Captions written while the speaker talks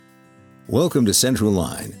Welcome to Central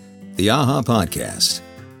Line, the AHA podcast.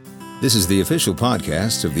 This is the official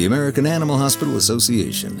podcast of the American Animal Hospital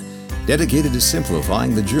Association, dedicated to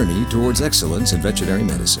simplifying the journey towards excellence in veterinary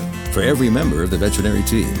medicine for every member of the veterinary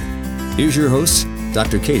team. Here's your host,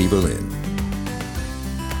 Dr. Katie Berlin.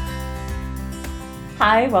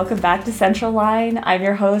 Hi, welcome back to Central Line. I'm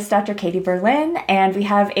your host, Dr. Katie Berlin, and we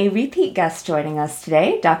have a repeat guest joining us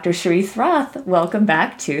today, Dr. Cherice Roth. Welcome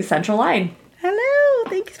back to Central Line. Hello,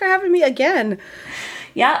 thanks for having me again.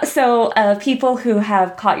 Yeah, so people who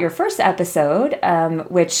have caught your first episode,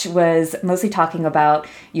 which was mostly talking about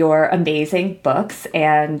your amazing books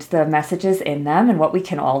and the messages in them and what we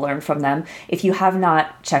can all learn from them. If you have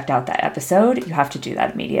not checked out that episode, you have to do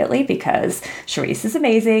that immediately because Cherice is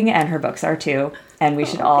amazing and her books are too, and we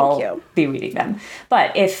should all be reading them.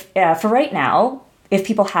 But if for right now, if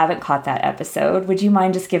people haven't caught that episode, would you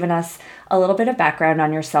mind just giving us a little bit of background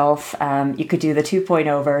on yourself? You could do the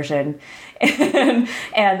 2.0 version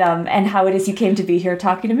and how it is you came to be here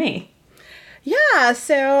talking to me. Yeah,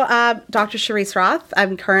 so Dr. Cherice Roth.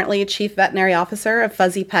 I'm currently Chief Veterinary Officer of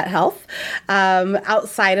Fuzzy Pet Health.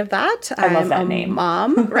 Outside of that, I love that I'm a name.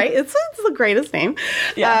 mom, right? It's the greatest name.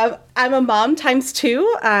 Yeah. I'm a mom times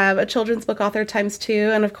two, a children's book author times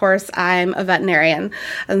two, and of course I'm a veterinarian.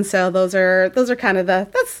 And so those are kind of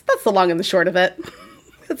that's the long and the short of it.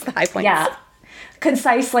 It's the high points. Yeah.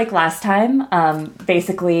 Concise like last time,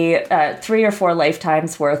 basically 3 or 4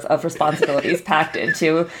 lifetimes worth of responsibilities packed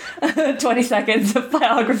into 20 seconds of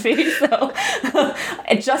biography. So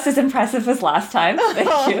just as impressive as last time.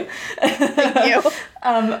 Thank you. Thank you.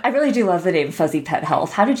 I really do love the name Fuzzy Pet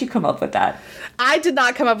Health. How did you come up with that? I did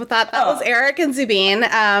not come up with that. That was Eric and Zubin,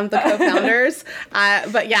 the co-founders.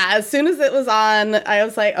 But yeah, as soon as it was on, I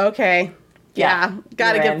was like, okay, yeah,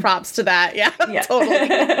 got to give props to that. Yeah.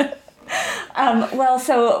 Totally. Well,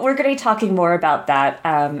 so we're going to be talking more about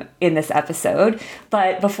that in this episode.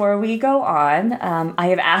 But before we go on, I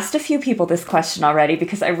have asked a few people this question already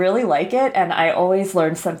because I really like it. And I always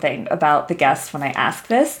learn something about the guest when I ask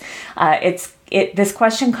this. This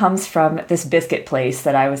question comes from this biscuit place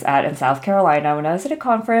that I was at in South Carolina when I was at a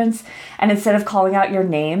conference. And instead of calling out your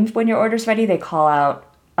name when your order's ready, they call out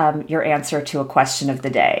your answer to a question of the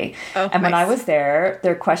day. Oh, and when I was there,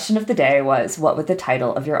 their question of the day was, what would the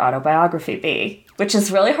title of your autobiography be? Which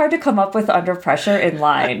is really hard to come up with under pressure in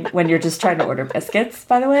line when you're just trying to order biscuits,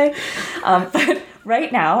 by the way. But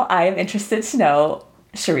right now, I am interested to know,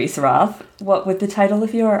 Cherice Roth, what would the title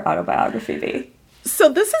of your autobiography be? So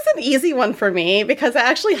this is an easy one for me because I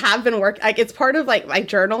actually have been it's part of like my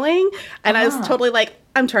journaling, and I was totally like,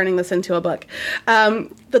 I'm turning this into a book.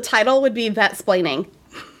 The title would be Vetsplaining.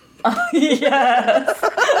 Yes.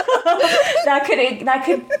 that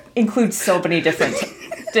could include so many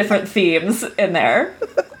different themes in there.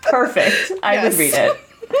 Perfect. I would read it.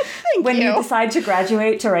 When you decide to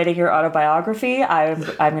graduate to writing your autobiography, I'm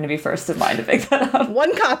going to be first in line to pick that up.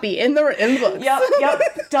 One copy in the books.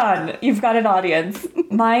 Yep. Done. You've got an audience.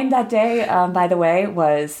 Mine that day, by the way,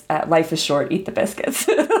 was Life is Short, Eat the Biscuits.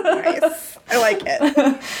 Nice. I like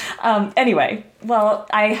it. Anyway, well,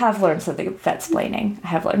 I have learned something about vetsplaining. I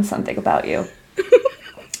have learned something about you.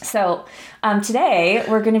 So today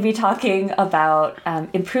we're going to be talking about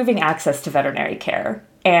improving access to veterinary care,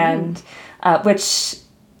 and which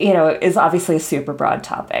is obviously a super broad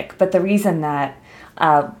topic. But the reason that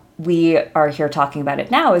we are here talking about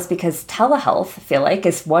it now is because telehealth, I feel like,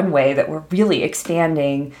 is one way that we're really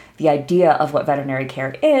expanding the idea of what veterinary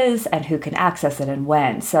care is and who can access it and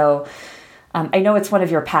when. So I know it's one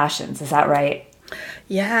of your passions. Is that right?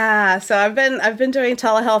 Yeah. So I've been doing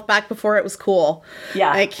telehealth back before it was cool. Yeah.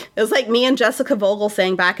 Like it was like me and Jessica Vogel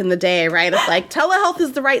saying back in the day, right? It's like telehealth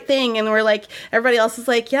is the right thing, and we're like everybody else is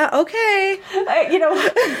like, yeah, okay.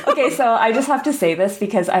 Okay. So I just have to say this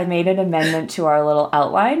because I made an amendment to our little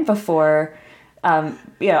outline before,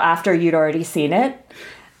 after you'd already seen it.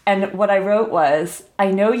 And what I wrote was, I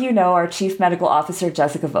know our Chief Medical Officer,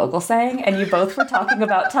 Jessica Vogelsang, and you both were talking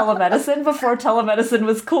about telemedicine before telemedicine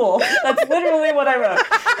was cool. That's literally what I wrote.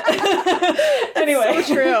 Anyway. It's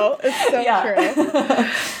so true. It's so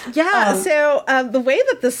true. Yeah. So the way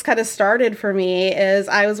that this kind of started for me is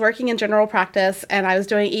I was working in general practice, and I was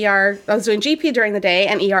doing ER. I was doing GP during the day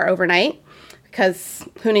and ER overnight, because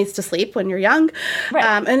who needs to sleep when you're young? Right.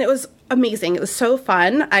 And it was amazing. It was so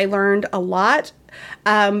fun. I learned a lot.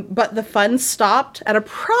 But the fun stopped at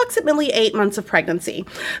approximately 8 months of pregnancy.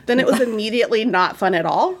 Then it was immediately not fun at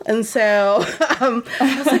all. And so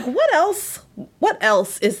I was like, what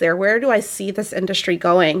else is there? Where do I see this industry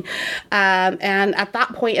going? And at that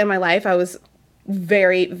point in my life, I was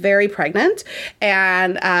very, very pregnant.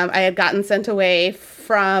 And I had gotten sent away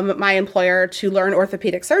from my employer to learn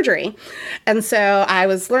orthopedic surgery. And so I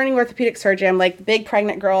was learning orthopedic surgery. I'm like the big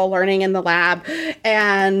pregnant girl learning in the lab.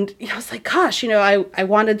 And I was like, gosh, I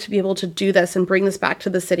wanted to be able to do this and bring this back to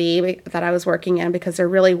the city that I was working in, because there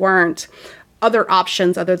really weren't other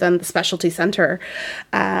options other than the specialty center.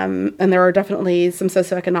 And there were definitely some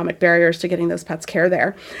socioeconomic barriers to getting those pets care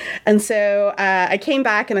there. And so I came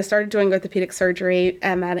back and I started doing orthopedic surgery.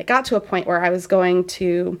 And then it got to a point where I was going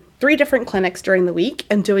to 3 different clinics during the week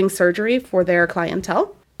and doing surgery for their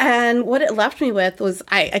clientele. And what it left me with was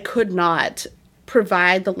I could not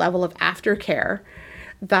provide the level of aftercare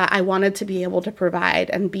that I wanted to be able to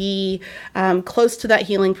provide and be close to that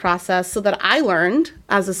healing process, so that I learned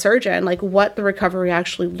as a surgeon, like what the recovery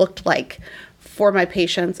actually looked like for my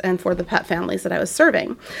patients and for the pet families that I was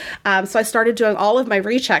serving. So I started doing all of my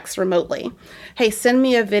rechecks remotely. Hey, send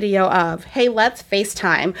me a video of, hey, let's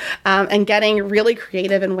FaceTime, and getting really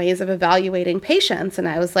creative in ways of evaluating patients. And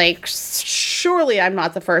I was like, surely I'm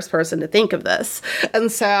not the first person to think of this.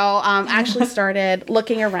 And so actually started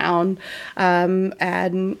looking around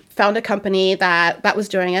and found a company that was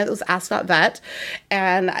doing it. It was Ask.vet.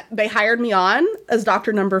 And they hired me on as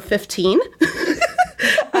doctor number 15.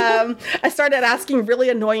 I started asking really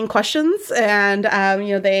annoying questions, and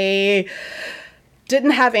they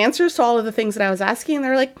didn't have answers to all of the things that I was asking.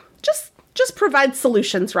 They're like, just provide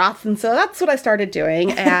solutions, Roth. And so that's what I started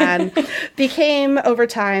doing, and became over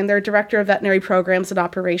time their director of veterinary programs and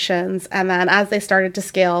operations. And then as they started to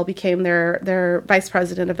scale, became their vice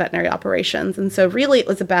president of veterinary operations. And so really it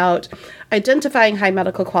was about identifying high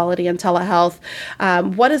medical quality in telehealth.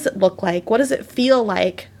 What does it look like? What does it feel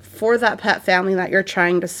like for that pet family that you're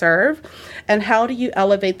trying to serve? And how do you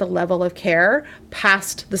elevate the level of care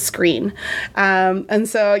past the screen? And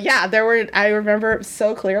so, yeah, I remember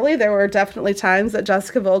so clearly, there were definitely times that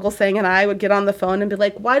Jessica Vogelsang and I would get on the phone and be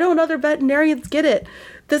like, why don't other veterinarians get it?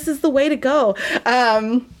 This is the way to go.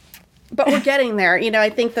 But we're getting there. I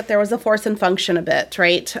think that there was a force and function a bit,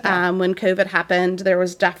 right? Yeah. When COVID happened, there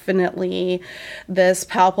was definitely this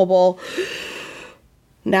palpable,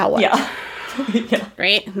 now what? Yeah. Yeah.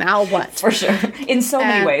 Right? Now what? For sure. In so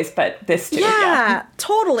many ways, but this too. Yeah,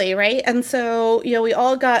 totally. Right. And so, we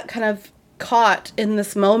all got kind of caught in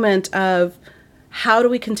this moment of, how do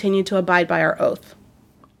we continue to abide by our oath?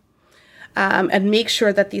 And make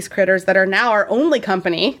sure that these critters that are now our only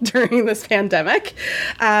company during this pandemic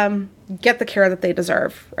get the care that they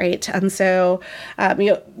deserve, right? And so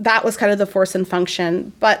that was kind of the force and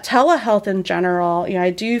function. But telehealth in general, I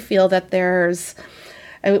do feel that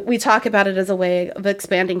we talk about it as a way of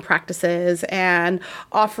expanding practices and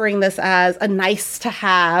offering this as a nice to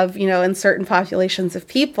have, in certain populations of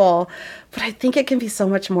people. But I think it can be so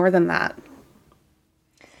much more than that.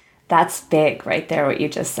 That's big right there, what you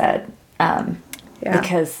just said.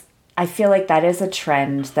 Because I feel like that is a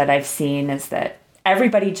trend that I've seen, is that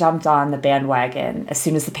everybody jumped on the bandwagon as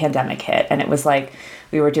soon as the pandemic hit. And it was like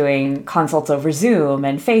we were doing consults over Zoom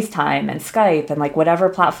and FaceTime and Skype and like whatever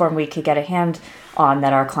platform we could get a hand on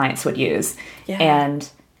that our clients would use. Yeah. And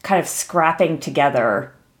kind of scrapping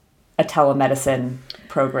together a telemedicine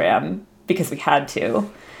program because we had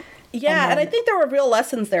to. Yeah, and I think there were real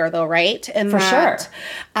lessons there, though, right? And for sure.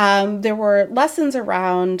 There were lessons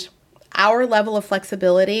around our level of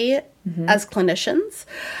flexibility as clinicians,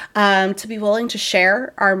 to be willing to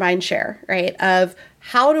share our mind share, right? Of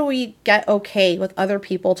how do we get okay with other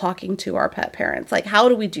people talking to our pet parents? Like, how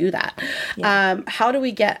do we do that? Yeah. How do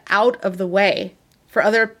we get out of the way for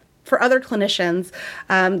other clinicians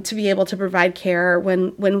to be able to provide care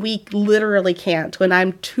when we literally can't, when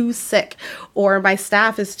I'm too sick or my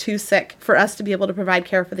staff is too sick for us to be able to provide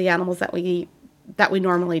care for the animals that we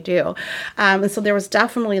normally do. And so there was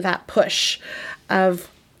definitely that push of,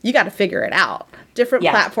 you got to figure it out. Different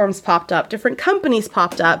platforms popped up, different companies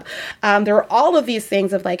popped up. There were all of these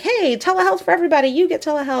things of like, hey, telehealth for everybody, you get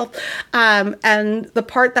telehealth. And the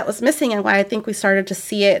part that was missing, and why I think we started to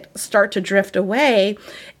see it start to drift away,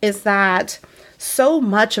 is that so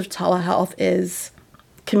much of telehealth is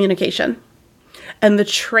communication and the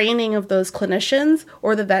training of those clinicians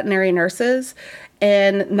or the veterinary nurses,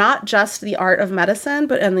 and not just the art of medicine,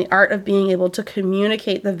 but in the art of being able to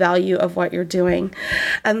communicate the value of what you're doing.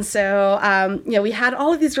 And so, we had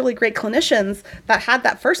all of these really great clinicians that had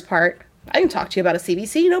that first part. I can talk to you about a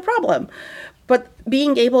CBC, no problem. But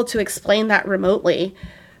being able to explain that remotely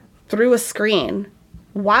through a screen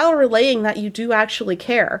while relaying that you do actually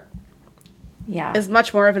care is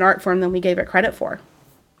much more of an art form than we gave it credit for.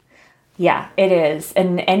 Yeah, it is.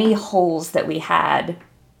 And any holes that we had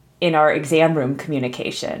in our exam room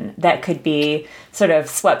communication that could be sort of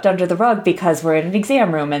swept under the rug because we're in an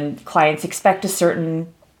exam room and clients expect a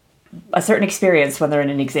certain experience when they're in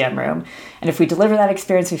an exam room. And if we deliver that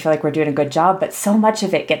experience, we feel like we're doing a good job, but so much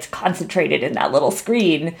of it gets concentrated in that little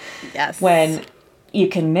screen. Yes. When you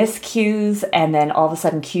can miss cues, and then all of a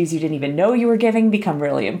sudden cues you didn't even know you were giving become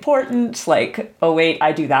really important. Like, oh wait,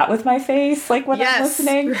 I do that with my face, like when I'm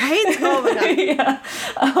listening. Right? Oh my God.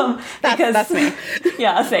 Yeah. That's me.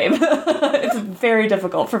 Yeah, same. It's very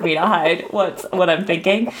difficult for me to hide what I'm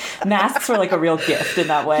thinking. Masks were like a real gift in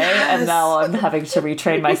that way, and now I'm having to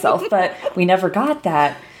retrain myself. But we never got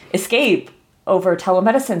that escape over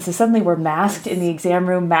telemedicine. So suddenly we're masked in the exam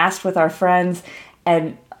room, masked with our friends,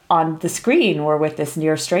 and on the screen, we're with this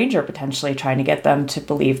near stranger potentially trying to get them to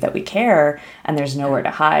believe that we care, and there's nowhere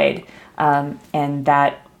to hide. And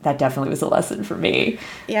that definitely was a lesson for me.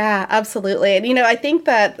 Yeah, absolutely. And, I think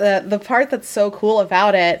that the part that's so cool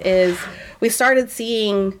about it is we started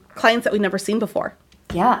seeing clients that we'd never seen before.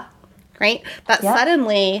 Yeah. Right? That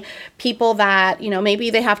suddenly people that, maybe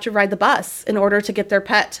they have to ride the bus in order to get their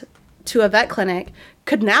pet to a vet clinic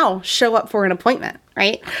could now show up for an appointment,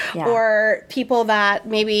 right? Yeah. Or people that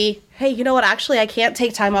maybe, hey, you know what, actually I can't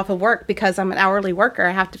take time off of work because I'm an hourly worker.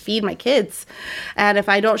 I have to feed my kids. And if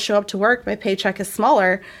I don't show up to work, my paycheck is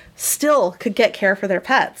smaller, still could get care for their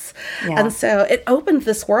pets. Yeah. And so it opened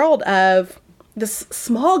this world of this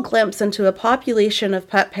small glimpse into a population of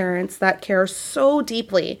pet parents that care so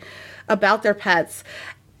deeply about their pets.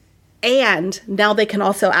 And now they can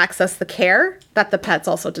also access the care that the pets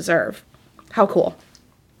also deserve. How cool.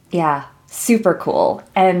 Yeah, super cool.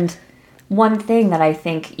 And one thing that I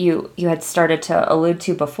think you had started to allude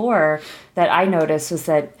to before that I noticed was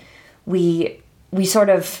that we sort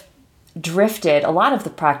of drifted, a lot of the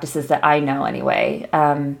practices that I know anyway,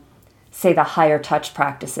 say the higher touch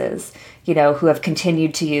practices, who have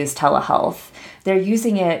continued to use telehealth. They're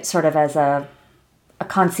using it sort of as a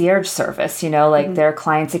concierge service, like their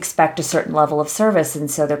clients expect a certain level of service.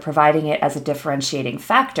 And so they're providing it as a differentiating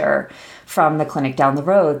factor from the clinic down the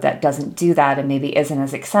road that doesn't do that and maybe isn't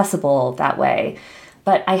as accessible that way.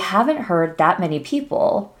 But I haven't heard that many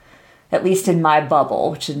people, at least in my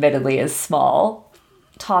bubble, which admittedly is small,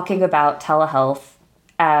 talking about telehealth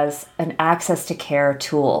as an access to care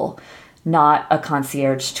tool, not a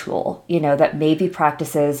concierge tool, that maybe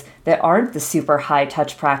practices that aren't the super high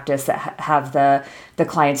touch practice that have the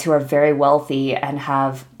clients who are very wealthy and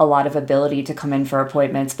have a lot of ability to come in for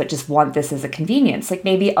appointments, but just want this as a convenience. Like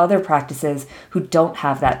maybe other practices who don't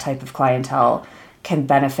have that type of clientele can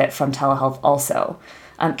benefit from telehealth also.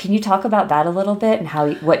 Can you talk about that a little bit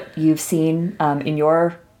and what you've seen in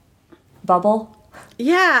your bubble?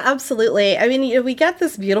 Yeah, absolutely. I mean, we get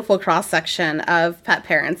this beautiful cross section of pet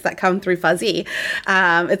parents that come through Fuzzy.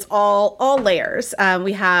 It's all layers.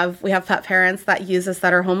 We have pet parents that use us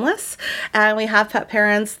that are homeless, and we have pet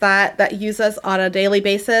parents that use us on a daily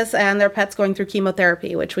basis, and their pet's going through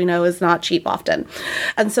chemotherapy, which we know is not cheap often.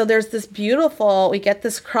 And so there's this we get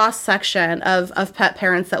this cross section of pet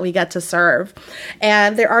parents that we get to serve,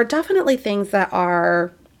 and there are definitely things that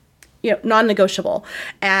are non-negotiable,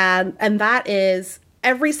 and that is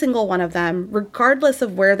every single one of them, regardless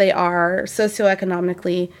of where they are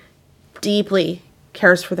socioeconomically, deeply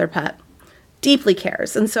cares for their pet, deeply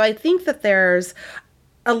cares. And so I think that there's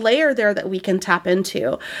a layer there that we can tap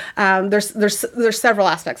into. There's several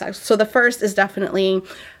aspects. So the first is definitely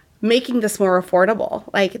making this more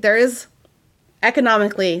affordable. Like there is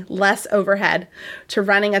economically less overhead to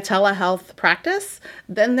running a telehealth practice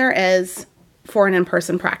than there is for an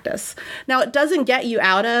in-person practice. Now, it doesn't get you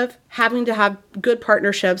out of having to have good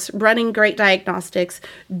partnerships, running great diagnostics,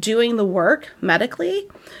 doing the work medically.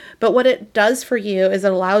 But what it does for you is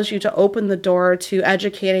it allows you to open the door to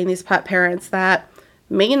educating these pet parents that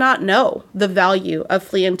may not know the value of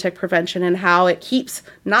flea and tick prevention and how it keeps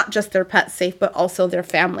not just their pets safe, but also their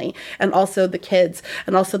family and also the kids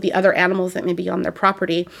and also the other animals that may be on their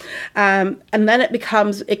property. And then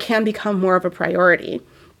it can become more of a priority.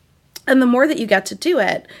 And the more that you get to do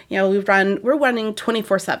it, we're running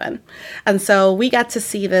 24/7. And so we get to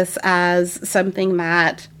see this as something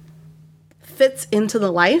that fits into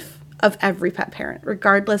the life of every pet parent,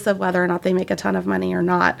 regardless of whether or not they make a ton of money or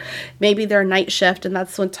not. Maybe they're night shift and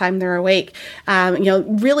that's what time they're awake.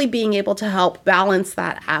 Really being able to help balance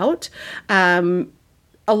that out. A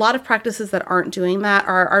lot of practices that aren't doing that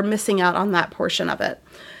are missing out on that portion of it.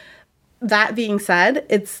 That being said,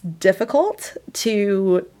 it's difficult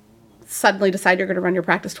to suddenly decide you're going to run your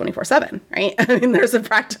practice 24/7, right? I mean, there's a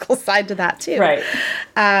practical side to that too. Right.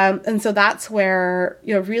 And so that's where,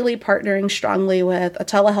 really partnering strongly with a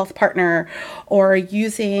telehealth partner or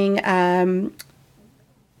using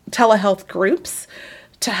telehealth groups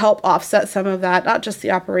to help offset some of that, not just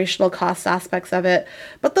the operational cost aspects of it,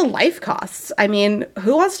 but the life costs. I mean,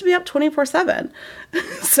 who wants to be up 24/7?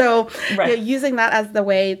 So right. Using that as the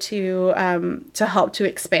way to help to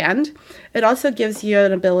expand. It also gives you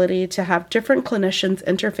an ability to have different clinicians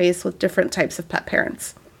interface with different types of pet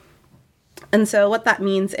parents. And so what that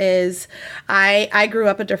means is I grew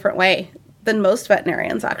up a different way than most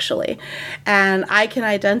veterinarians, actually. And I can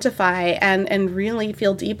identify and really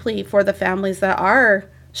feel deeply for the families that are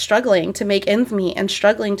struggling to make ends meet and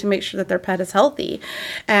struggling to make sure that their pet is healthy.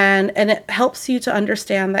 And it helps you to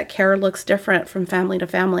understand that care looks different from family to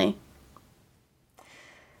family.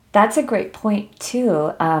 That's a great point,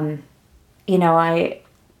 too.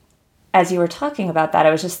 As you were talking about that,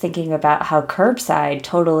 I was just thinking about how curbside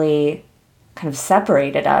totally kind of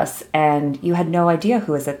separated us, and you had no idea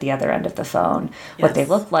who was at the other end of the phone, what they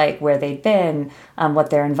looked like, where they'd been, what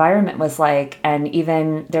their environment was like, and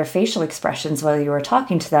even their facial expressions while you were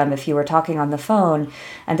talking to them if you were talking on the phone.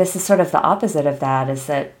 And this is sort of the opposite of that, is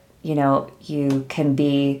that, you can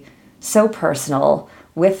be so personal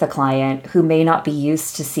with the client who may not be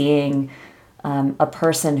used to seeing a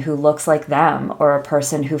person who looks like them, or a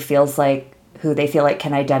person who they feel like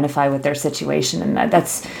can identify with their situation. And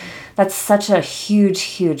that's such a huge,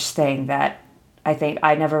 huge thing that I think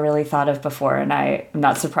I never really thought of before, and I'm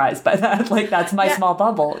not surprised by that. Like, that's my small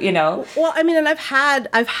bubble, Well, I mean, and I've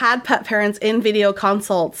had pet parents in video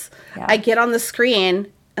consults. Yeah. I get on the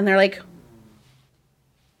screen and they're like,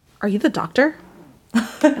 "Are you the doctor?"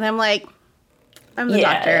 And I'm like, "I'm the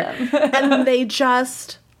doctor." And they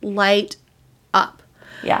just light up.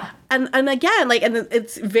 Yeah. And again, and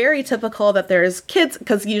it's very typical that there's kids,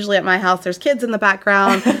 because usually at my house there's kids in the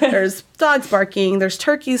background, there's dogs barking, there's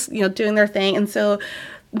turkeys, doing their thing. And so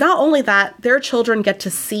not only that, their children get to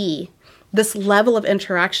see this level of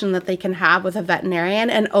interaction that they can have with a veterinarian.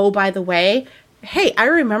 And oh, by the way, hey, I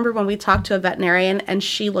remember when we talked to a veterinarian and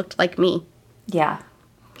she looked like me. Yeah.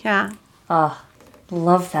 Yeah. Oh,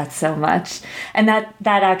 love that so much. And that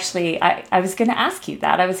actually, I was going to ask you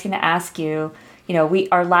that. I was going to ask you,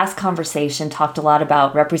 our last conversation talked a lot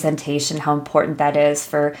about representation, how important that is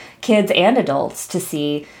for kids and adults to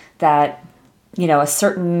see that, a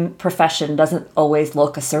certain profession doesn't always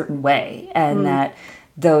look a certain way, and that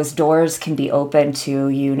those doors can be open to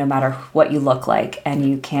you no matter what you look like, and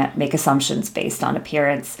you can't make assumptions based on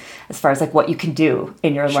appearance as far as like what you can do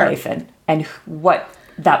in your life and what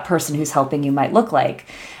that person who's helping you might look like.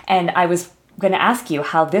 And I was going to ask you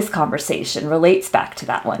how this conversation relates back to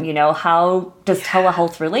that one. How does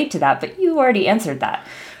telehealth relate to that? But you already answered that.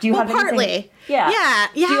 Do you have partly. anything? Yeah.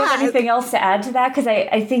 Do you have anything else to add to that? Because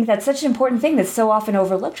I think that's such an important thing that's so often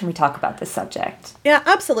overlooked when we talk about this subject. Yeah,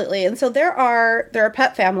 absolutely. And so there are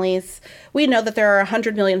pet families. We know that there are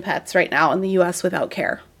 100 million pets right now in the U.S. without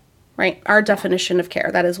care. Right? Our definition of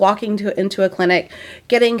care, that is walking into a clinic,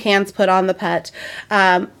 getting hands put on the pet.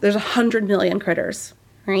 There's 100 million critters.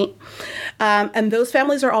 Right? And those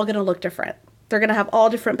families are all going to look different. They're going to have all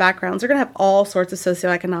different backgrounds. They're going to have all sorts of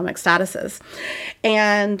socioeconomic statuses.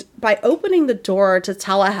 And by opening the door to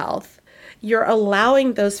telehealth, you're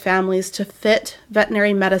allowing those families to fit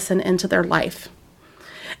veterinary medicine into their life.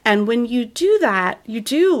 And when you do that,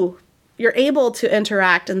 you're able to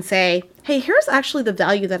interact and say, hey, here's actually the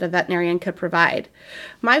value that a veterinarian could provide.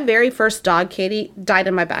 My very first dog, Katie, died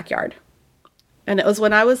in my backyard. And it was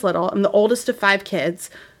when I was little. I'm the oldest of 5 kids.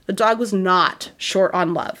 The dog was not short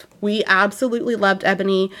on love. We absolutely loved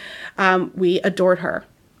Ebony. We adored her.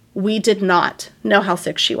 We did not know how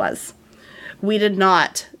sick she was. We did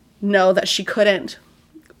not know that she couldn't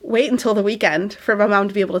wait until the weekend for my mom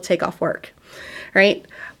to be able to take off work, right?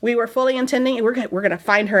 We were fully intending, we're going to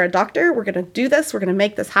find her a doctor. We're going to do this. We're going to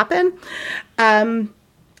make this happen.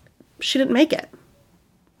 She didn't make it.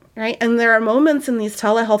 Right? And there are moments in these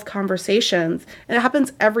telehealth conversations, and it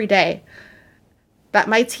happens every day, that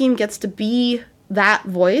my team gets to be that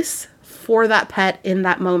voice for that pet in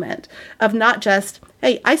that moment of not just,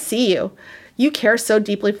 hey, I see you. You care so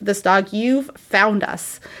deeply for this dog. You've found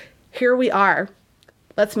us. Here we are.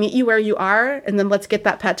 Let's meet you where you are, and then let's get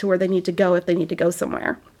that pet to where they need to go if they need to go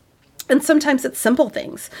somewhere. And sometimes it's simple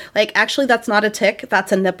things. Like, actually, that's not a tick.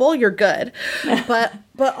 That's a nipple. You're good. But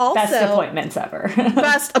also... Best appointments ever.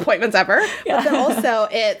 Best appointments ever. Yeah. But then also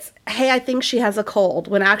it's, hey, I think she has a cold.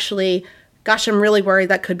 When actually, gosh, I'm really worried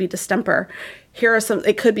that could be distemper. Here are some...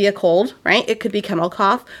 It could be a cold, right? It could be kennel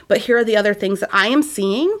cough. But here are the other things that I am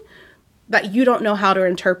seeing that you don't know how to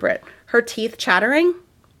interpret. Her teeth chattering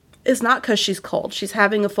is not because she's cold. She's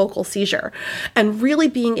having a focal seizure. And really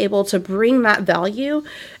being able to bring that value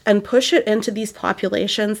and push it into these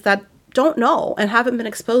populations that don't know and haven't been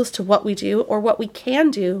exposed to what we do or what we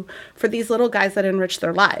can do for these little guys that enrich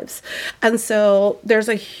their lives. And so there's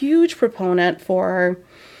a huge proponent for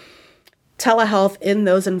telehealth in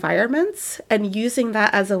those environments and using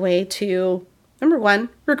that as a way to, number one,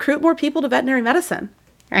 recruit more people to veterinary medicine,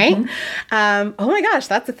 right? Oh my gosh,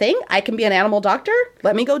 that's a thing. I can be an animal doctor.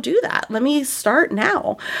 Let me go do that. Let me start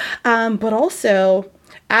now. But also,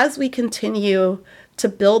 as we continue to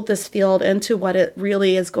build this field into what it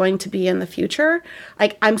really is going to be in the future,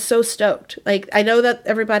 like, I'm so stoked. Like, I know that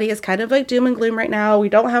everybody is kind of like doom and gloom right now. We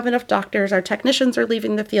don't have enough doctors. Our technicians are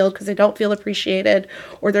leaving the field because they don't feel appreciated,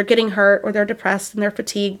 or they're getting hurt, or they're depressed and they're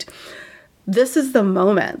fatigued. This is the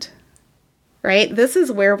moment, right? This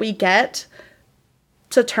is where we get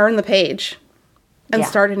to turn the page and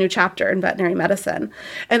start a new chapter in veterinary medicine.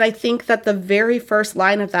 And I think that the very first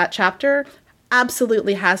line of that chapter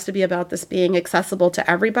absolutely has to be about this being accessible to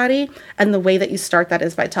everybody. And the way that you start that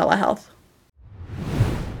is by telehealth.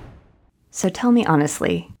 So tell me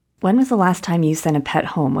honestly, when was the last time you sent a pet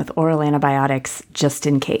home with oral antibiotics just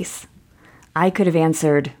in case? I could have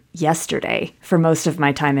answered yesterday for most of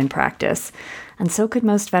my time in practice, and so could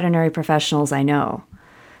most veterinary professionals I know.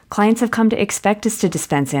 Clients have come to expect us to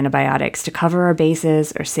dispense antibiotics to cover our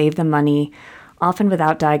bases or save them money, often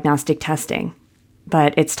without diagnostic testing.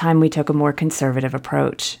 But it's time we took a more conservative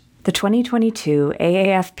approach. The 2022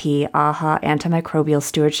 AAFP AHA Antimicrobial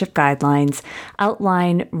Stewardship Guidelines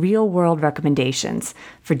outline real-world recommendations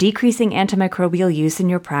for decreasing antimicrobial use in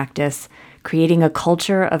your practice, creating a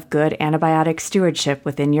culture of good antibiotic stewardship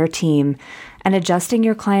within your team, and adjusting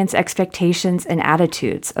your clients' expectations and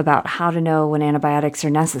attitudes about how to know when antibiotics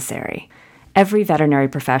are necessary. Every veterinary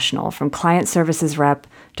professional, from client services rep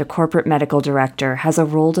to corporate medical director, has a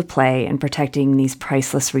role to play in protecting these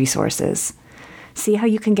priceless resources. See how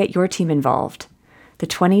you can get your team involved. The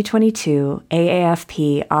 2022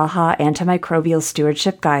 AAFP AHA Antimicrobial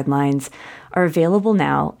Stewardship Guidelines are available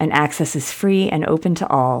now, and access is free and open to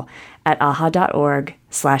all at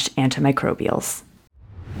aha.org/antimicrobials.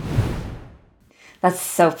 That's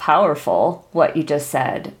so powerful, what you just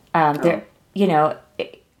said.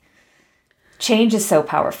 Change is so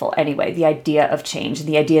powerful anyway, the idea of change,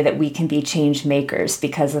 the idea that we can be change makers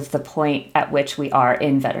because of the point at which we are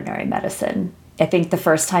in veterinary medicine. I think the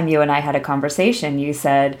first time you and I had a conversation, you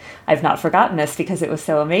said, I've not forgotten this because it was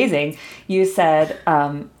so amazing. You said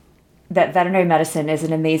that veterinary medicine is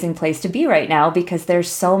an amazing place to be right now because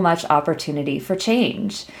there's so much opportunity for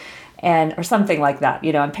change. Or something like that.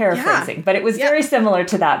 I'm paraphrasing, but it was very similar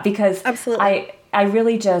to that because Absolutely. I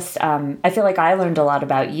really just, I feel like I learned a lot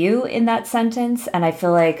about you in that sentence. And I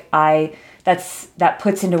feel like that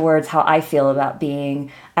puts into words how I feel about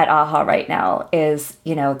being at AHA right now is,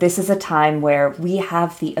 this is a time where we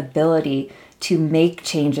have the ability to make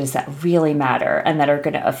changes that really matter and that are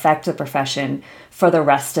going to affect the profession for the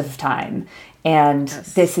rest of time. And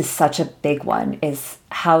this is such a big one, is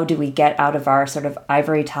how do we get out of our sort of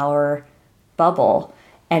ivory tower bubble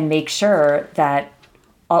and make sure that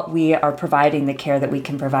we are providing the care that we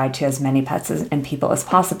can provide to as many pets and people as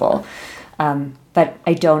possible. But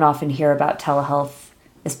I don't often hear about telehealth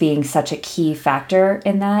as being such a key factor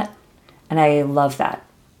in that. And I love that.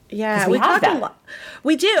 Yeah, we talked a lot.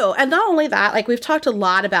 We do. And not only that, like, we've talked a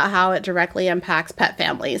lot about how it directly impacts pet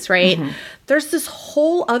families, right? Mm-hmm. There's this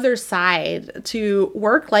whole other side to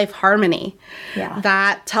work-life harmony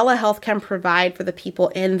that telehealth can provide for the people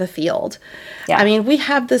in the field. Yeah. I mean, we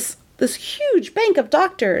have this huge bank of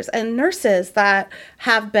doctors and nurses that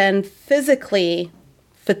have been physically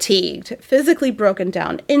fatigued, physically broken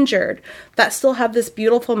down, injured, that still have this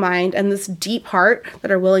beautiful mind and this deep heart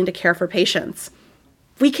that are willing to care for patients.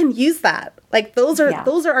 We can use that. Like, those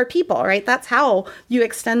are our people, right? That's how you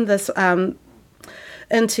extend this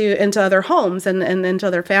into other homes and into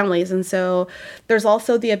other families. And so there's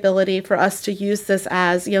also the ability for us to use this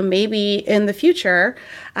as, maybe in the future,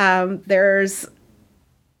 there's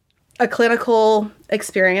a clinical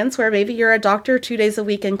experience where maybe you're a doctor 2 days a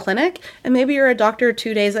week in clinic, and maybe you're a doctor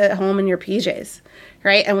 2 days at home in your PJs,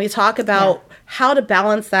 right? And we talk about how to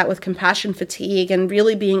balance that with compassion fatigue and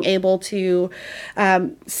really being able to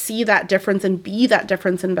see that difference and be that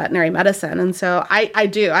difference in veterinary medicine. And so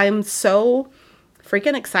I'm so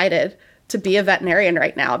freaking excited to be a veterinarian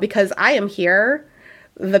right now because I am here.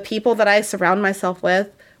 The people that I surround myself with,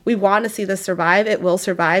 we want to see this survive. It will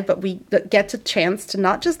survive, but we get a chance to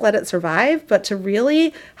not just let it survive, but to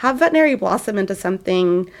really have veterinary blossom into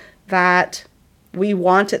something that we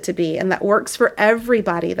want it to be and that works for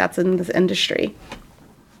everybody that's in this industry.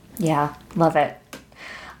 Yeah, love it.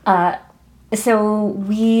 So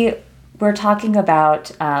we were talking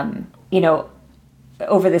about,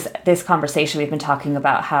 over this conversation, we've been talking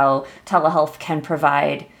about how telehealth can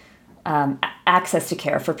provide access to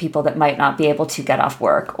care for people that might not be able to get off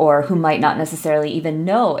work, or who might not necessarily even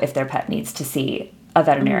know if their pet needs to see a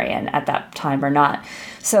veterinarian at that time or not.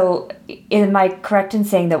 So am I correct in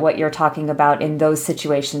saying that what you're talking about in those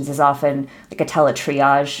situations is often like a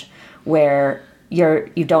teletriage, where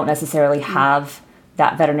you don't necessarily have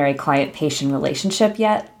that veterinary client-patient relationship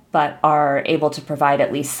yet, but are able to provide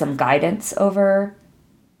at least some guidance over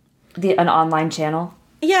an online channel?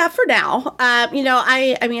 Yeah, for now. I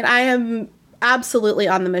am absolutely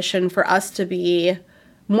on the mission for us to be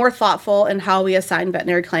more thoughtful in how we assign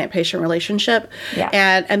veterinary client-patient relationship,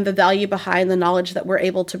 and the value behind the knowledge that we're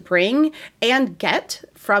able to bring and get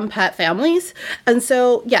from pet families. And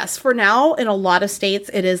so, yes, for now, in a lot of states,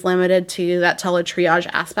 it is limited to that teletriage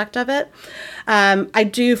aspect of it. I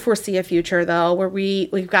do foresee a future, though, where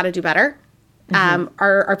we've got to do better.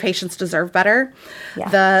 Our patients deserve better.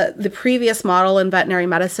 Yeah. The previous model in veterinary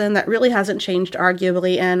medicine that really hasn't changed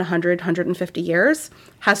arguably in 100, 150 years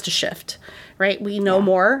has to shift, right? We know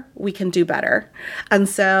more, we can do better. And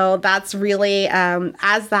so that's really,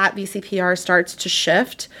 as that VCPR starts to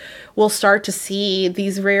shift, we'll start to see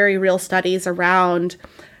these very real studies around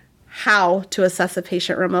how to assess a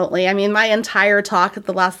patient remotely. I mean, my entire talk at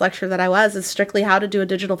the last lecture that I was is strictly how to do a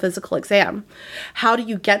digital physical exam. How do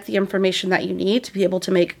you get the information that you need to be able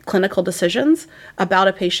to make clinical decisions about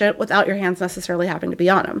a patient without your hands necessarily having to be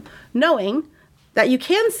on them, knowing that you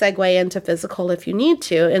can segue into physical if you need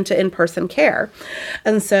to, into in-person care.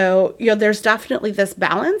 And so, there's definitely this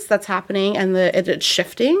balance that's happening, and it's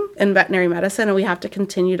shifting in veterinary medicine, and we have to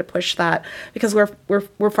continue to push that because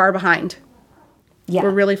we're far behind. Yeah.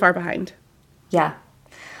 We're really far behind. Yeah.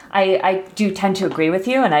 I do tend to agree with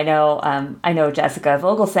you, and I know Jessica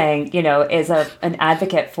Vogelsang, is an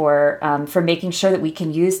advocate for making sure that we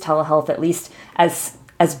can use telehealth at least as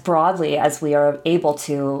broadly as we are able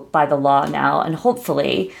to by the law now, and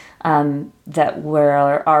hopefully that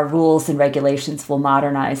where our rules and regulations will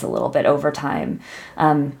modernize a little bit over time,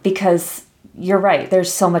 because you're right,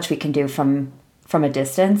 there's so much we can do from a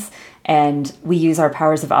distance, and we use our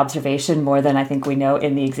powers of observation more than I think we know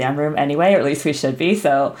in the exam room anyway, or at least we should be.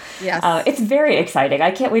 So yes. It's very exciting. I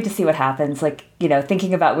can't wait to see what happens. Like,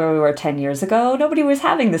 thinking about where we were 10 years ago, nobody was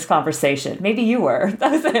having this conversation. Maybe you were.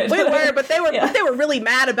 That was it. We were, but they were really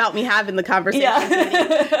mad about me having the conversation.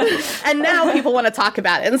 Yeah. And now people want to talk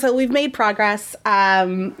about it. And so we've made progress.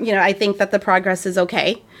 I think that the progress is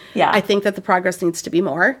okay. Yeah. I think that the progress needs to be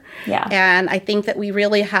more. Yeah. And I think that we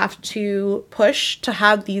really have to push to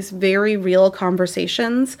have these very real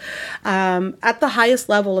conversations at the highest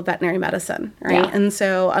level of veterinary medicine, right? Yeah. And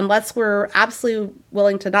so unless we're absolutely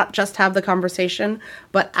willing to not just have the conversation,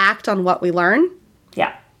 but act on what we learn.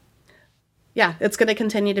 Yeah. Yeah, it's going to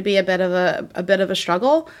continue to be a bit of a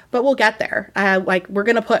struggle, but we'll get there. We're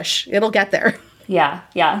going to push. It'll get there. Yeah.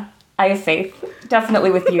 Yeah. I have faith. Definitely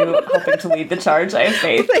with you helping to lead the charge. I have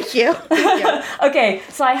faith. Thank you. Okay,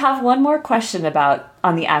 so I have one more question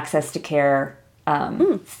on the access to care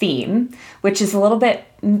theme, which is a little bit,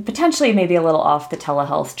 potentially maybe a little off the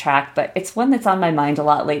telehealth track, but it's one that's on my mind a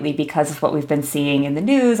lot lately because of what we've been seeing in the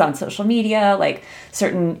news, on social media, like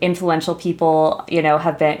certain influential people,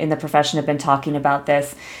 have been in the profession have been talking about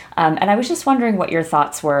this. And I was just wondering what your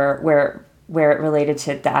thoughts were where it related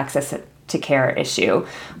to the access to care issue,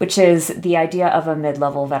 which is the idea of a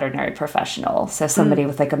mid-level veterinary professional. So somebody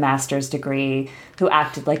with like a master's degree who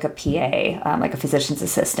acted like a PA, like a physician's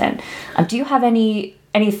assistant. Do you have any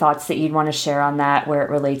thoughts that you'd want to share on that, where it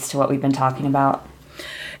relates to what we've been talking about?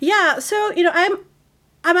 Yeah. So,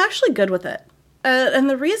 I'm actually good with it. And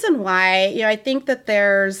the reason why, I think that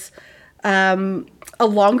there's a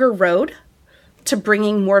longer road to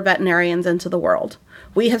bringing more veterinarians into the world.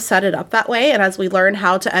 We have set it up that way, and as we learn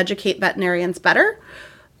how to educate veterinarians better,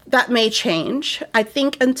 that may change. I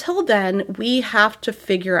think until then, we have to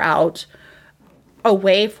figure out a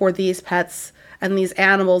way for these pets and these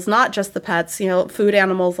animals, not just the pets, food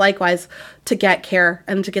animals likewise, to get care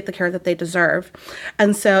and to get the care that they deserve.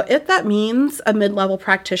 And so if that means a mid-level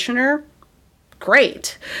practitioner,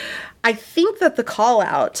 great. I think that the call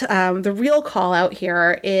out, the real call out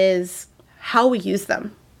here is how we use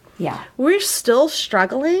them. Yeah. We're still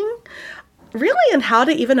struggling really in how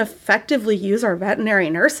to even effectively use our veterinary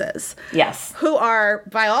nurses. Yes. Who are,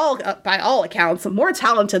 by all accounts, more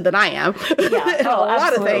talented than I am. Yeah. A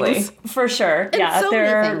lot of things. For sure. So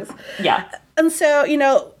many things. Yeah. And so,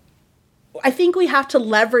 I think we have to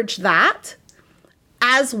leverage that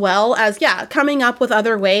as well as, coming up with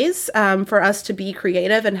other ways for us to be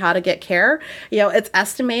creative and how to get care. It's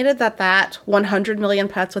estimated that 100 million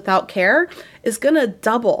pets without care is going to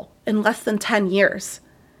double in less than 10 years.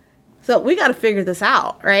 So we got to figure this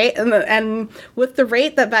out, right? And with the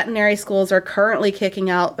rate that veterinary schools are currently kicking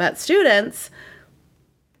out vet students,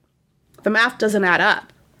 the math doesn't add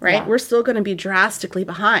up, right? Yeah. We're still going to be drastically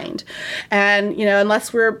behind. And,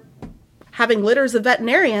 unless we're having litters of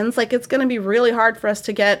veterinarians, it's going to be really hard for us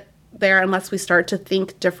to get there unless we start to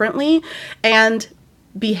think differently and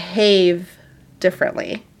behave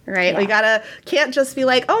differently, right? Yeah. Can't just be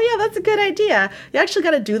like, oh yeah, that's a good idea. You actually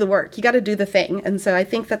got to do the work. You got to do the thing. And so I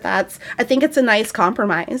think I think it's a nice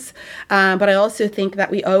compromise. But I also think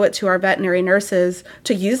that we owe it to our veterinary nurses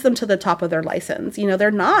to use them to the top of their license.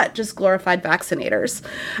 They're not just glorified vaccinators.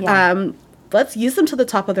 Yeah. Let's use them to the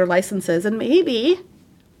top of their licenses, and maybe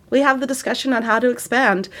we have the discussion on how to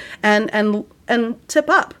expand and tip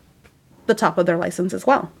up the top of their license as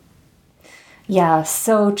well. Yeah,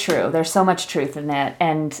 so true. There's so much truth in it.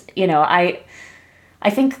 And, I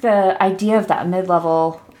think the idea of that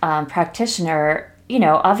mid-level practitioner,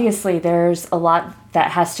 obviously there's a lot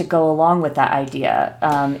that has to go along with that idea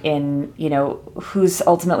in, who's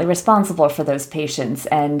ultimately responsible for those patients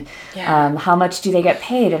and how much do they get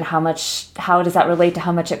paid and how does that relate to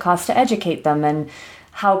how much it costs to educate them, and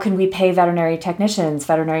how can we pay veterinary technicians,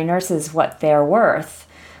 veterinary nurses what they're worth,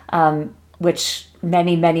 which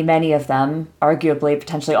many, many, many of them, arguably,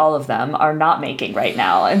 potentially all of them, are not making right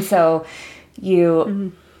now. And so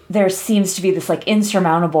there seems to be this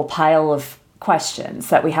insurmountable pile of questions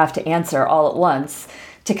that we have to answer all at once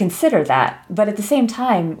to consider that. But at the same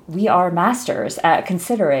time, we are masters at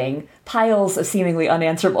considering piles of seemingly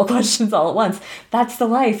unanswerable questions all at once. That's the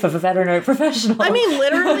life of a veterinary professional. I mean,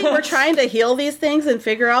 literally, we're trying to heal these things and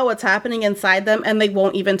figure out what's happening inside them, and they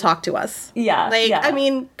won't even talk to us. Yeah. I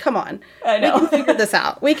mean, come on. I know. We can figure this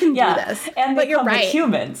out. We can do this. And but you're right. With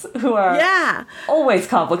humans who are always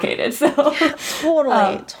complicated. So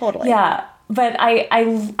totally. Yeah. But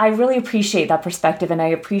I really appreciate that perspective, and I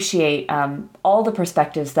appreciate all the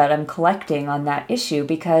perspectives that I'm collecting on that issue,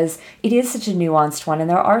 because it is such a nuanced one, and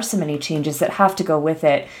there are so many changes that have to go with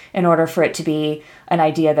it in order for it to be an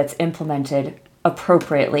idea that's implemented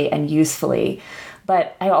appropriately and usefully.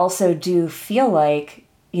 But I also do feel like,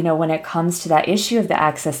 when it comes to that issue of the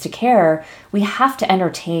access to care, we have to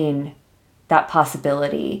entertain that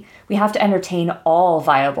possibility. We have to entertain all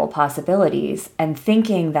viable possibilities, and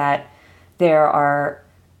thinking that there are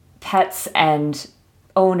pets and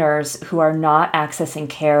owners who are not accessing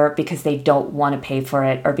care because they don't want to pay for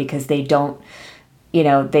it, or because they don't,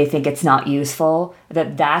 they think it's not useful,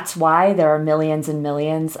 that's why there are millions and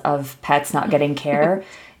millions of pets not getting care.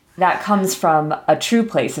 That comes from a true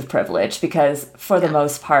place of privilege, because for the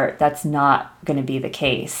most part, that's not going to be the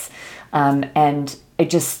case. And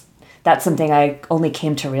that's something I only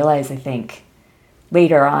came to realize, I think,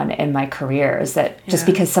 later on in my career, is that just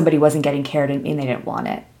because somebody wasn't getting care didn't mean they didn't want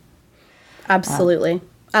it. Absolutely.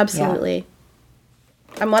 Absolutely.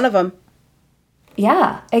 Yeah. I'm one of them.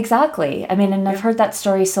 Yeah, exactly. I mean, and I've heard that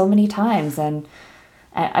story so many times. And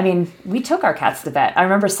I mean, we took our cats to the vet. I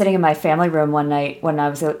remember sitting in my family room one night when I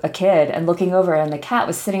was a kid and looking over, and the cat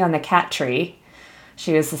was sitting on the cat tree.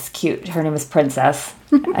 She was this cute, her name was Princess,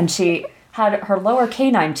 and she had her lower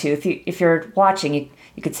canine tooth. If you're watching,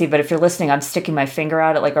 you could see, but if you're listening, I'm sticking my finger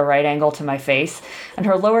out at a right angle to my face, and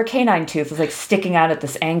her lower canine tooth was sticking out at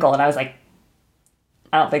this angle, and I was like,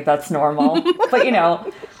 I don't think that's normal. But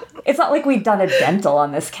it's not like we'd done a dental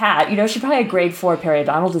on this cat. She probably had grade 4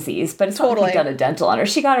 periodontal disease, but it's not like we'd done a dental on her.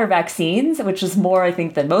 She got her vaccines, which was more, I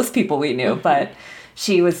think, than most people we knew, but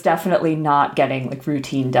she was definitely not getting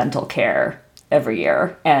routine dental care every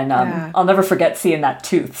year. And I'll never forget seeing that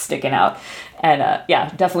tooth sticking out. And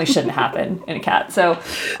definitely shouldn't happen in a cat. So,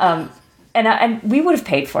 and we would have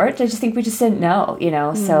paid for it. I just think we just didn't know,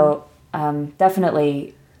 So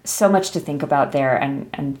definitely so much to think about there.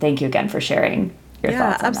 And thank you again for sharing your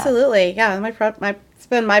thoughts on absolutely. That. Yeah, it's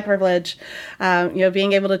been my privilege,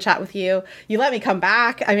 being able to chat with you. You let me come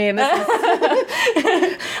back. I mean, this is...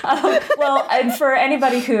 well, and for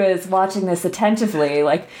anybody who is watching this attentively,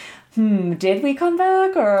 did we come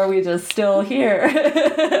back, or are we just still here?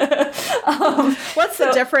 What's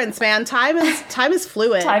the difference, man? Time is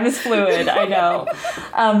fluid. Time is fluid. I know.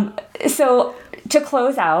 So to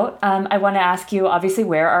close out, I want to ask you, obviously,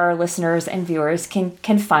 where our listeners and viewers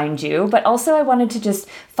can find you, but also I wanted to just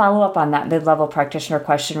follow up on that mid-level practitioner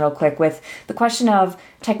question real quick with the question of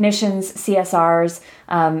technicians, CSRs,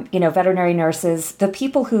 veterinary nurses, the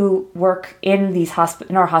people who work in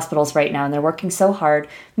in our hospitals right now, and they're working so hard,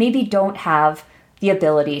 maybe don't have the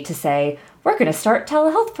ability to say, we're going to start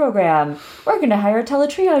telehealth program. We're going to hire a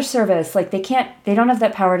teletriage service. Like they don't have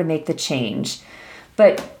that power to make the change.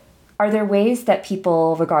 But are there ways that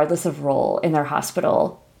people, regardless of role in their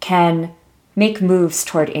hospital, can make moves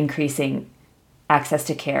toward increasing access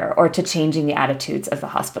to care or to changing the attitudes of the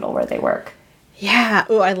hospital where they work? Yeah.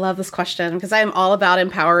 Oh, I love this question because I'm all about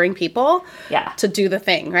empowering people to do the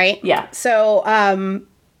thing, right? Yeah. So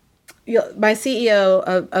my CEO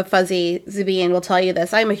of Fuzzy, Zabine, will tell you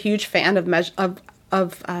this. I'm a huge fan of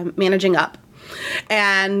managing up.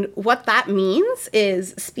 And what that means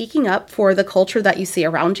is speaking up for the culture that you see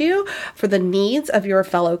around you, for the needs of your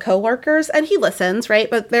fellow coworkers. And he listens, right?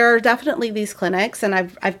 But there are definitely these clinics, and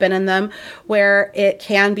I've been in them, where it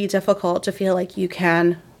can be difficult to feel like you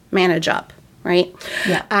can manage up, right?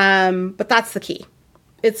 Yeah. But that's the key.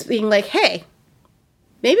 It's being like, hey,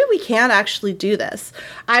 maybe we can actually do this.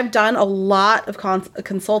 I've done a lot of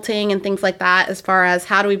consulting and things like that as far as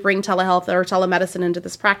how do we bring telehealth or telemedicine into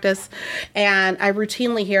this practice. And I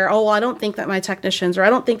routinely hear, oh, well, I don't think that my technicians or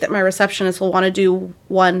I don't think that my receptionists will want to do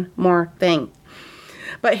one more thing.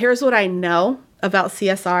 But here's what I know about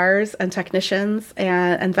CSRs and technicians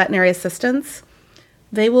and veterinary assistants.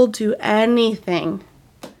 They will do anything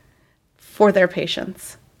for their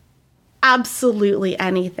patients. Absolutely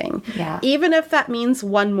anything. Yeah. Even if that means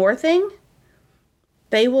one more thing,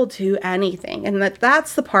 they will do anything. And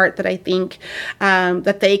that's the part that I think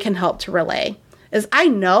that they can help to relay. Is I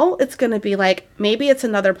know it's going to be like, maybe it's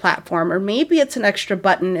another platform or maybe it's an extra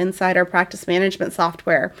button inside our practice management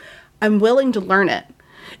software. I'm willing to learn it.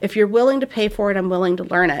 If you're willing to pay for it, I'm willing to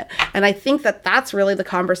learn it. And I think that that's really the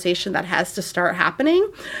conversation that has to start happening.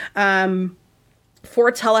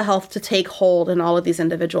 For telehealth to take hold in all of these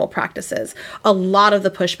individual practices. A lot of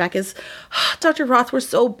the pushback is, oh, Dr. Roth, we're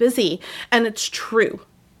so busy. And it's true.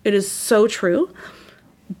 It is so true.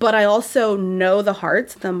 But I also know the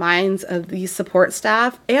hearts, the minds of these support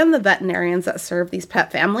staff and the veterinarians that serve these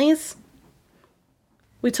pet families.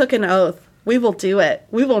 We took an oath. We will do it.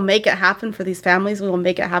 We will make it happen for these families. We will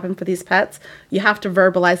make it happen for these pets. You have to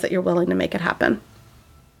verbalize that you're willing to make it happen.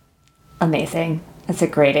 Amazing. That's a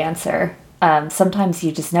great answer. Sometimes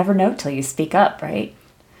you just never know till you speak up, right?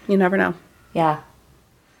 You never know. Yeah.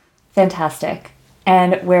 Fantastic.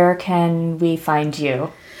 And where can we find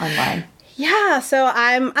you online? Yeah, so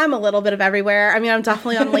I'm a little bit of everywhere. I mean, I'm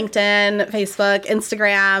definitely on LinkedIn, Facebook,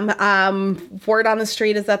 Instagram. Word on the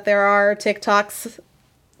street is that there are TikToks.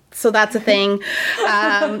 So that's a thing.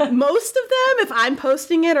 Most of them, if I'm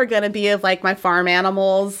posting it, are going to be of like my farm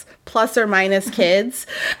animals, plus or minus kids.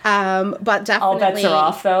 But definitely. All bets are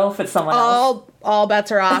off, though, if it's someone else. All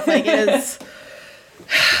bets are off. Like it's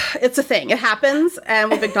a thing. It happens,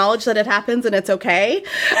 and we've acknowledged that it happens, and it's okay.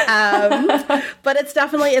 But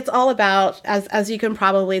it's all about, as you can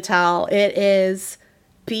probably tell, it is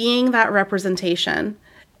being that representation.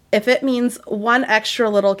 If it means one extra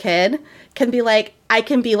little kid can be like, I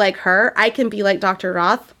can be like her, I can be like Dr.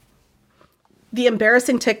 Roth, the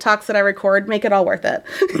embarrassing TikToks that I record make it all worth it.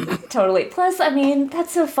 Totally. Plus, I mean,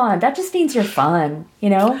 that's so fun. That just means you're fun, you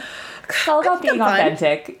know? It's all about being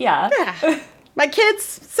authentic. Yeah. My kids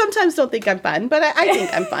sometimes don't think I'm fun, but I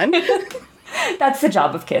think I'm fun. That's the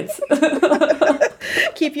job of kids.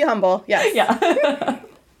 Keep you humble. Yes. Yeah.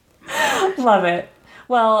 Love it.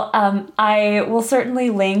 Well, I will certainly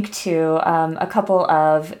link to a couple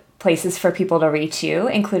of places for people to reach you,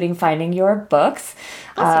 including finding your books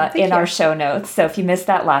in our show notes. So if you missed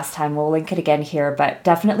that last time, we'll link it again here. But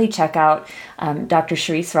definitely check out Dr.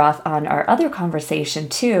 Cherice Roth on our other conversation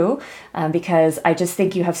too, because I just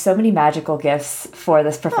think you have so many magical gifts for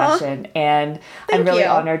this profession. And I'm really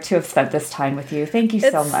honored to have spent this time with you. Thank you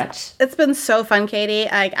so much. It's been so fun, Katie.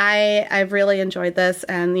 I've really enjoyed this.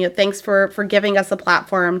 And thanks for giving us a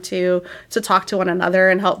platform to talk to one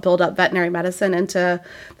another and help build up veterinary medicine into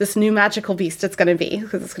this new magical beast it's going to be,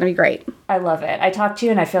 because it's going to be great. I love it. I talk to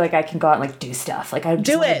you and I feel like I can go out and do stuff. Like I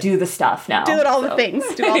just want to do the stuff now. Do all the things.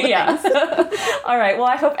 Do all the things. All right. Well,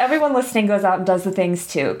 I hope everyone listening goes out and does the things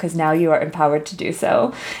too, because now you are empowered to do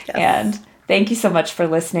so. Yes. And thank you so much for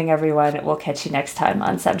listening, everyone. We'll catch you next time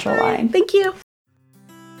on Central Line. Thank you.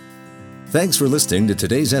 Thanks for listening to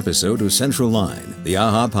today's episode of Central Line, the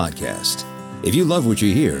AHA podcast. If you love what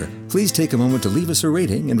you hear, please take a moment to leave us a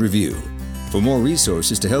rating and review. For more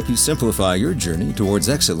resources to help you simplify your journey towards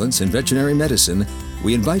excellence in veterinary medicine,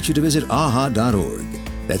 we invite you to visit aha.org.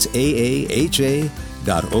 That's AAHA.org.